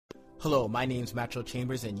Hello, my name's Matro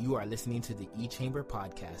Chambers, and you are listening to the E-Chamber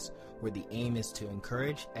podcast, where the aim is to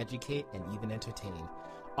encourage, educate, and even entertain.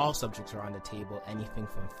 All subjects are on the table, anything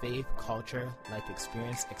from faith, culture, life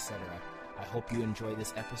experience, etc. I hope you enjoy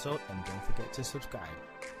this episode, and don't forget to subscribe.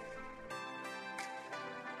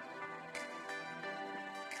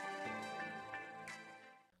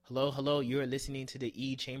 Hello, you are listening to the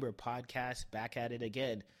E-Chamber podcast, back at it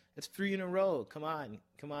again. It's 3 in a row. Come on.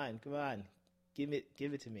 Give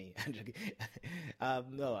it to me. I'm joking.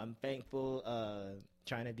 No, I'm thankful,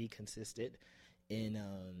 trying to be consistent in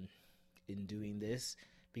doing this,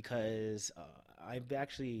 because I've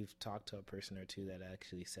actually talked to a person or two that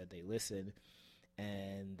actually said they listen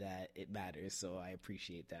and that it matters, so I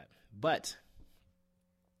appreciate that. But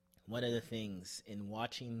one of the things in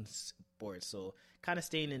watching sports, so kind of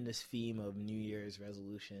staying in this theme of New Year's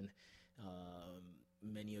resolution,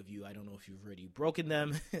 many of you, I don't know if you've already broken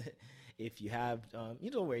them. If you have,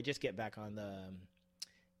 you don't worry, just get back on the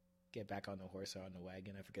horse or on the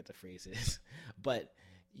wagon. I forget the phrases, but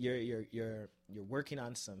you're working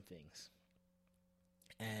on some things.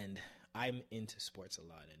 And I'm into sports a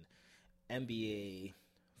lot, and NBA,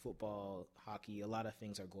 football, hockey, a lot of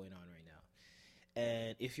things are going on right now.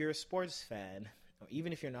 And if you're a sports fan, or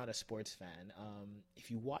even if you're not a sports fan,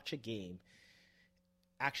 if you watch a game,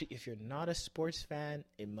 actually, if you're not a sports fan,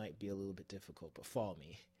 it might be a little bit difficult, but follow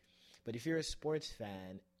me. But if you're a sports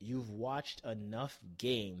fan, you've watched enough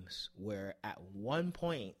games where at one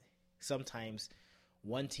point, sometimes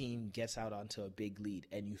one team gets out onto a big lead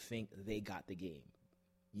and you think they got the game.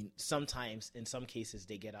 Sometimes, in some cases,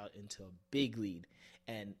 they get out into a big lead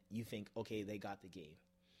and you think, okay, they got the game.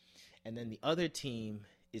 And then the other team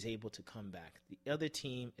is able to come back. The other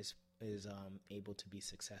team is able to be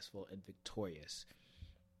successful and victorious.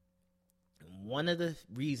 One of the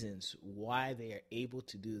reasons why they are able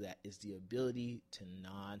to do that is the ability to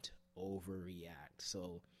not overreact.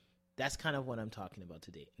 So that's kind of what I'm talking about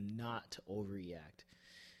today, not to overreact.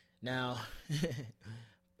 Now,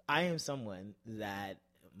 I am someone that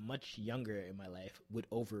much younger in my life would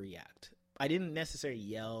overreact. I didn't necessarily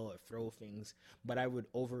yell or throw things, but I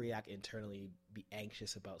would overreact internally, be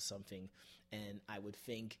anxious about something, and I would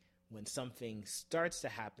think when something starts to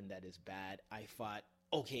happen that is bad, I thought,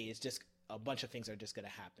 okay, it's just a bunch of things are just going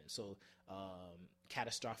to happen. So,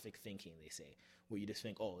 catastrophic thinking, they say, where you just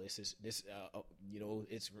think, oh, it's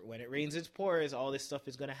when it rains, it pours, all this stuff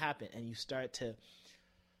is going to happen. And you start to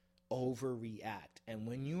overreact. And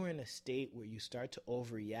when you're in a state where you start to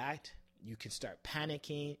overreact, you can start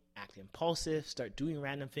panicking, act impulsive, start doing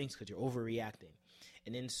random things because you're overreacting.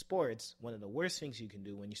 And in sports, one of the worst things you can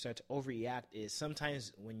do when you start to overreact is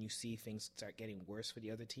sometimes when you see things start getting worse for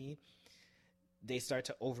the other team, they start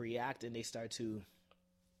to overreact and they start to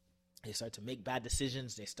make bad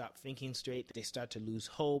decisions. They stop thinking straight. They start to lose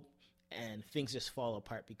hope, and things just fall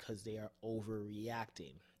apart because they are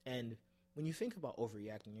overreacting. And when you think about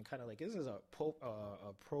overreacting, you're kind of like, is this a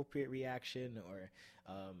appropriate reaction, or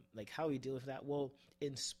like how we deal with that? Well,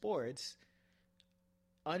 in sports,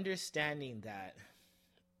 understanding that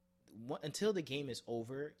until the game is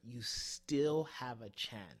over, you still have a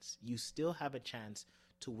chance. You still have a chance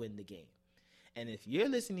to win the game. And if you're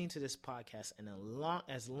listening to this podcast, and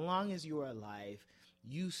as long as you are alive,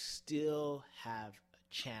 you still have a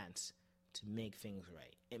chance to make things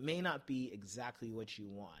right. It may not be exactly what you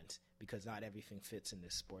want, because not everything fits in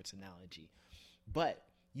this sports analogy, but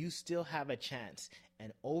you still have a chance.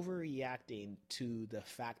 And overreacting to the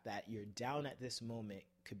fact that you're down at this moment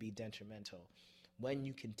could be detrimental. When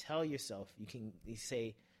you can tell yourself, you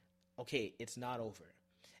say, okay, it's not over.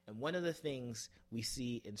 And one of the things we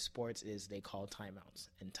see in sports is they call timeouts.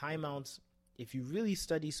 And timeouts, if you really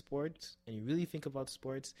study sports and you really think about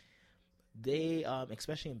sports, they,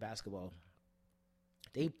 especially in basketball,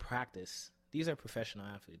 they practice. These are professional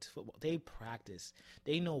athletes. Football, they practice.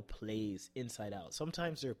 They know plays inside out.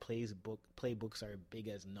 Sometimes their playbooks are big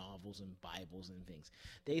as novels and Bibles and things.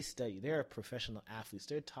 They study. They're professional athletes.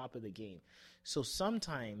 They're top of the game. So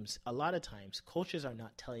a lot of times, coaches are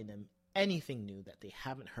not telling them anything new that they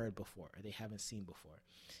haven't heard before or they haven't seen before.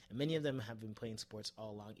 And many of them have been playing sports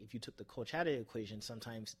all along. If you took the coach out of the equation,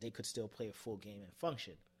 sometimes they could still play a full game and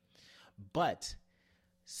function. But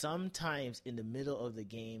sometimes in the middle of the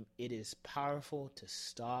game, it is powerful to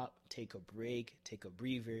stop, take a break, take a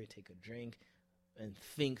breather, take a drink, and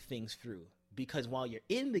think things through. Because while you're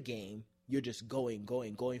in the game, you're just going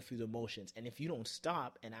through the motions. And if you don't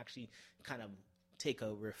stop and actually kind of take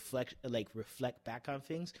a reflect back on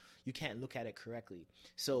things, you can't look at it correctly.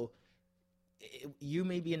 So you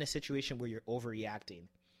may be in a situation where you're overreacting.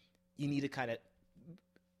 You need to kind of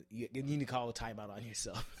You need to call a timeout on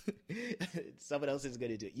yourself. Someone else is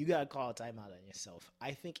going to do it. You got to call a timeout on yourself.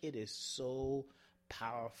 I think it is so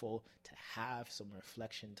powerful to have some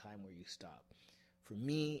reflection time where you stop. For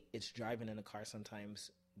me, it's driving in a car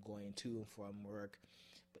sometimes, going to and from work.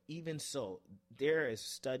 But even so, there is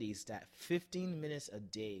studies that 15 minutes a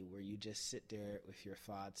day where you just sit there with your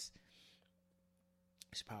thoughts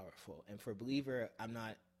is powerful. And for a believer,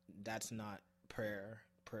 that's not prayer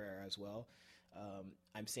as well.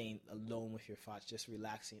 I'm saying alone with your thoughts, just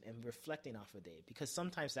relaxing and reflecting off a day, because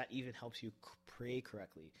sometimes that even helps you pray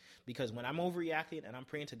correctly. Because when I'm overreacting and I'm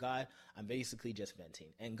praying to God, I'm basically just venting,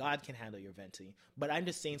 and God can handle your venting. But I'm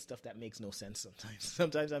just saying stuff that makes no sense sometimes.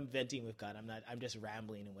 Sometimes I'm venting with God. I'm just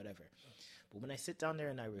rambling and whatever. But when I sit down there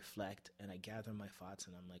and I reflect and I gather my thoughts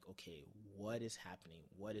and I'm like, okay, what is happening?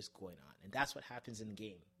 What is going on? And that's what happens in the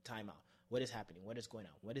game. Timeout. What is happening? What is going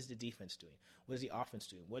on? What is the defense doing? What is the offense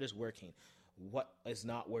doing? What is working? What is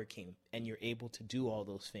not working? And you're able to do all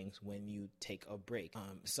those things when you take a break.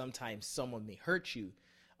 Sometimes someone may hurt you,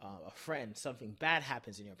 a friend, something bad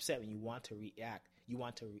happens and you're upset and you want to react. You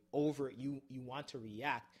want to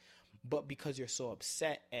react, but because you're so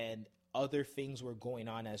upset and other things were going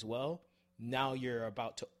on as well, now you're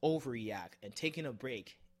about to overreact, and taking a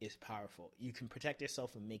break is powerful. You can protect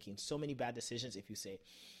yourself from making so many bad decisions if you say,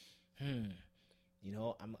 I'm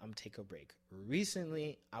take a break.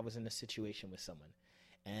 Recently, I was in a situation with someone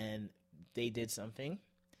and they did something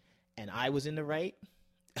and I was in the right.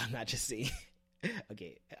 I'm not just saying,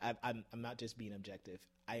 okay, I'm not just being objective.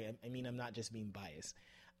 I'm not just being biased.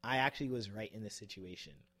 I actually was right in the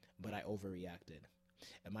situation, but I overreacted.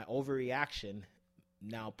 And my overreaction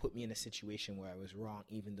now put me in a situation where I was wrong,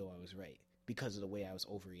 even though I was right, because of the way I was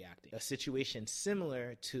overreacting. A situation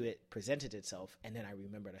similar to it presented itself, and then I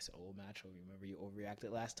remembered. I said, "Oh, Macho, remember you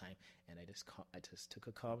overreacted last time?" And I just took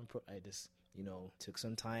a calm. I just took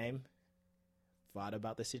some time, thought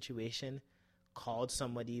about the situation, called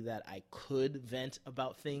somebody that I could vent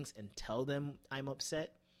about things and tell them I'm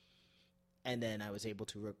upset, and then I was able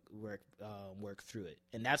to work through it.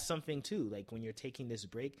 And that's something too. Like when you're taking this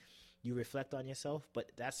break, you reflect on yourself,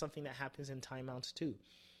 but that's something that happens in timeouts too.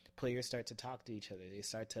 Players start to talk to each other. They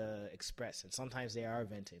start to express, and sometimes they are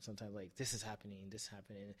venting. Sometimes like this is happening,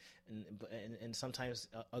 and sometimes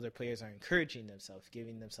other players are encouraging themselves,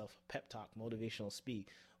 giving themselves a pep talk, motivational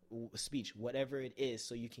speech, whatever it is,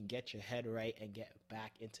 so you can get your head right and get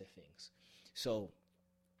back into things. So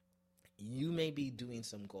you may be doing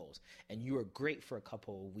some goals, and you are great for a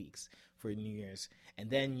couple of weeks for New Year's, and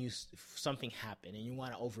then something happened, and you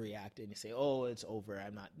want to overreact, and you say, "Oh, it's over.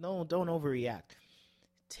 I'm not." No, don't overreact.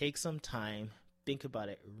 Take some time, think about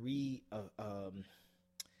it,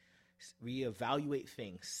 reevaluate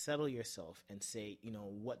things, settle yourself, and say,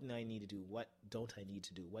 what do I need to do? What don't I need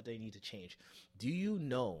to do? What do I need to change? Do you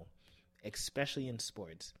know, especially in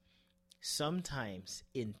sports, sometimes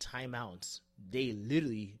in timeouts, they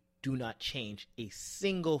literally do not change a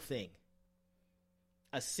single thing.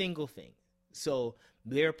 A single thing. So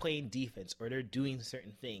they're playing defense or they're doing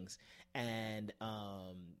certain things, and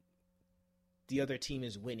the other team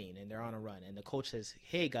is winning and they're on a run, and the coach says,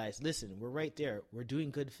 "Hey guys, listen, we're right there. We're doing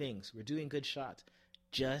good things. We're doing good shots.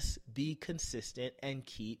 Just be consistent and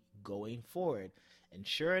keep going forward." And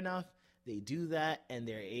sure enough, they do that and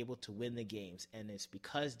they're able to win the games. And it's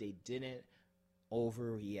because they didn't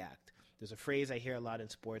overreact. There's a phrase I hear a lot in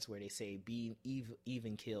sports where they say be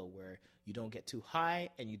even kill, where you don't get too high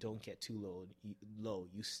and you don't get too low.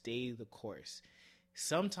 You stay the course.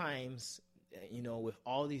 Sometimes, with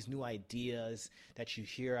all these new ideas that you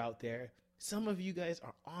hear out there, some of you guys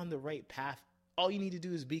are on the right path. All you need to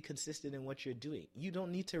do is be consistent in what you're doing. You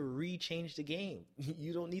don't need to rechange the game.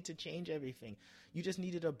 You don't need to change everything. You just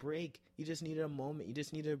needed a break. You just needed a moment. You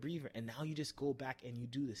just needed a breather. And now you just go back and you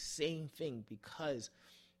do the same thing, because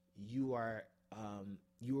you're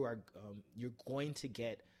going to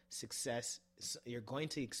get success. You're going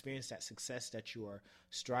to experience that success that you are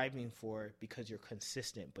striving for because you're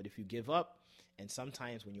consistent. But if you give up, and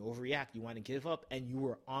sometimes when you overreact, you want to give up, and you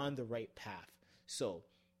are on the right path. So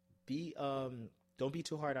don't be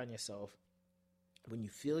too hard on yourself. When you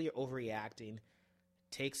feel you're overreacting,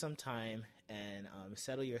 take some time and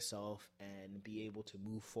settle yourself and be able to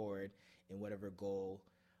move forward in whatever goal,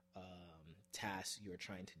 task you're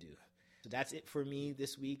trying to do. So that's it for me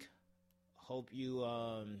this week. Hope you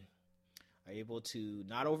are able to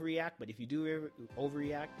not overreact, but if you do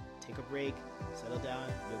overreact, take a break, settle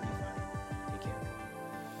down, you'll be fine. Take care.